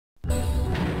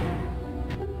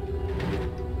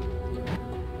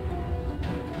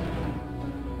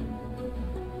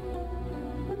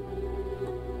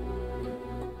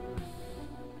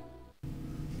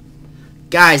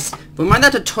Guys, remember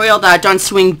that tutorial that I done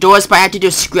swing doors but I had to do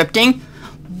scripting?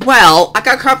 Well, I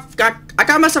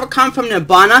got myself a comment from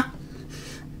Nibbana.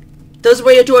 There's a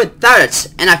way to do it without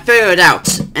it, and I figured it out.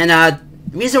 And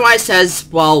reason why it says,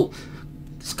 well,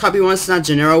 this copy one's not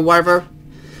generic or whatever.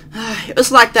 It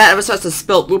was like that ever since I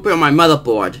spilled Rupert on my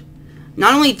motherboard.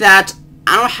 Not only that,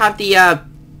 I don't have the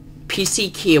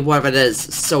PC key or whatever it is,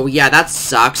 so yeah, that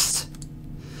sucks.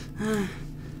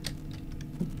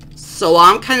 So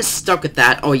I'm kind of stuck with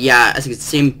that. Oh yeah, as you can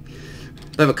see, a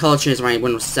bit of a color change when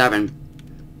Windows 7.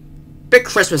 Big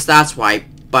Christmas, that's why.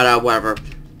 But whatever.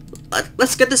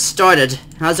 Let's get this started.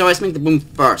 As always, make the room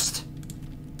first.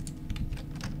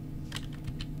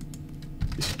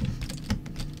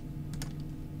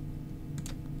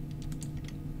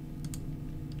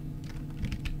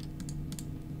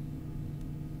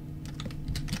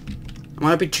 I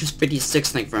want to be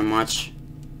 256, thank you very much.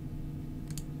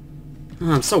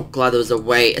 Oh, I'm so glad there was a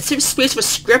way. It saves space for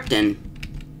scripting.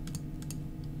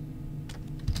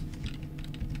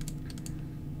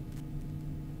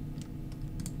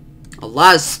 A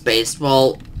lot of space,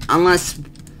 well, unless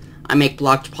I make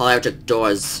blocked polyhedric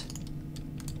doors.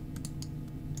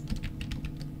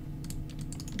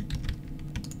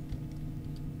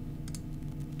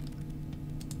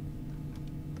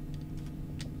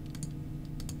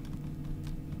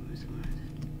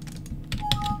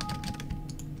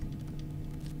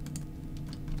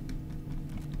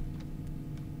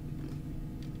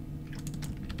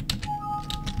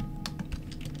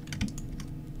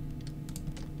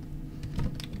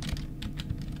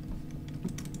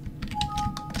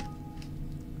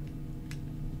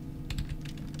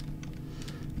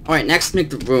 Alright, next make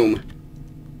the room.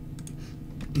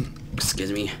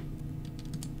 Excuse me.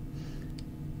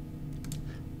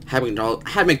 Had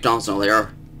McDonald's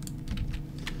earlier.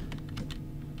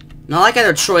 Not like I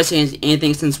had a choice in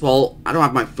anything since, well, I don't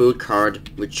have my food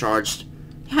card recharged.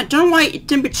 Yeah, I don't know why it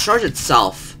didn't recharge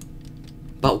itself.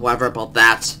 But whatever about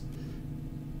that.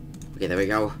 Okay, there we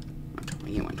go.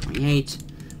 128, 128.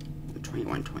 128,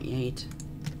 128.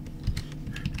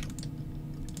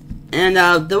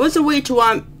 And, there was a way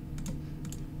to,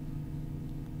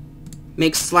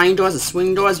 make sliding doors and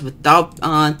swing doors without,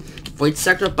 void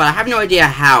sector, but I have no idea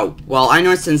how. Well, I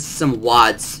know it's in some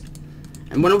WADs.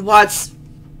 And one of WADs,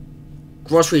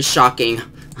 grocery shocking.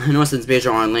 I know it's in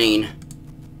Major Online.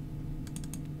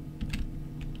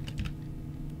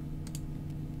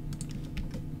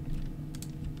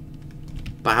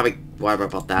 But having, whatever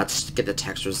about that, just get the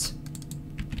textures.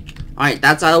 Alright,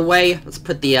 that's out of the way. Let's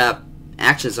put the,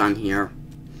 actions on here.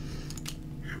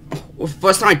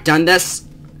 First time I've done this,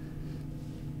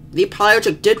 the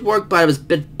polyhedric did work, but it was a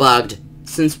bit bugged.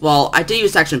 Since, well, I did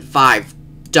use action 5.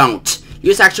 Don't.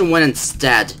 Use action 1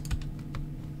 instead.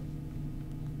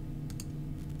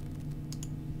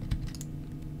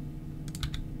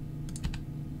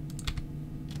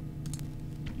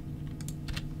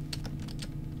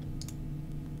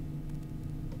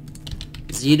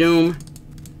 Z-Doom.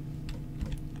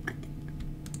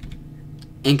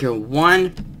 Anchor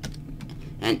 1.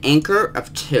 And anchor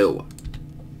of 2.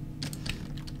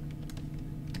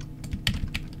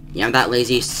 Yeah, I'm that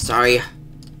lazy, sorry.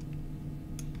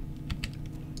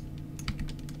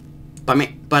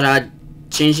 But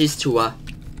change these to,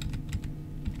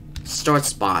 start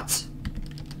spots.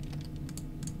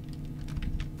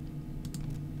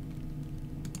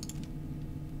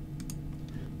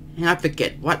 And I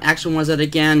forget, what action was it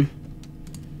again?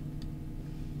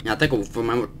 Yeah, I think I'll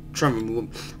remember,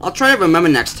 I'll try to remember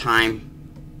next time.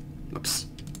 Oops.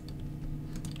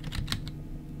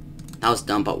 That was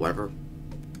dumb, but whatever.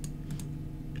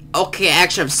 Okay,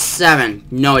 action of 7.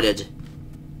 Noted.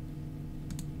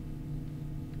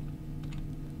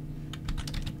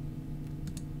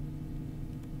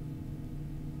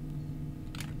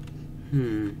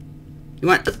 You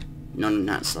want... No,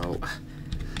 not slow.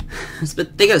 Let's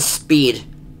think of speed.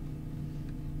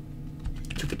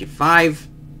 255.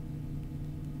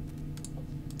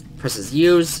 Presses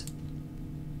use.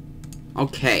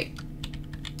 Okay.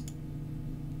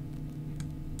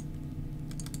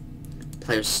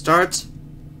 Player start.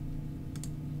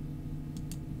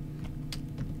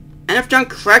 And if done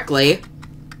correctly,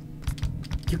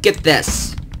 you get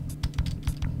this.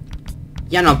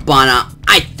 Yeah, Nibbana,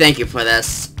 I thank you for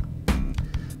this.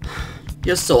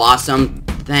 You're so awesome.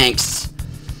 Thanks.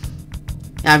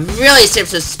 Yeah, really saves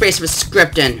some space for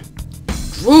scripting.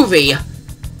 Groovy.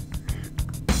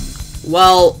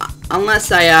 Well,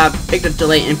 unless I pick the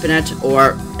delay infinite,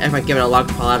 or if I give it a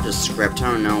locked file after script,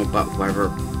 I don't know, but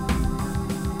whatever.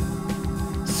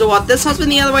 So this has been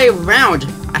the other way around.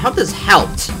 I hope this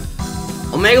helped.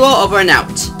 Omega over and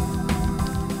out.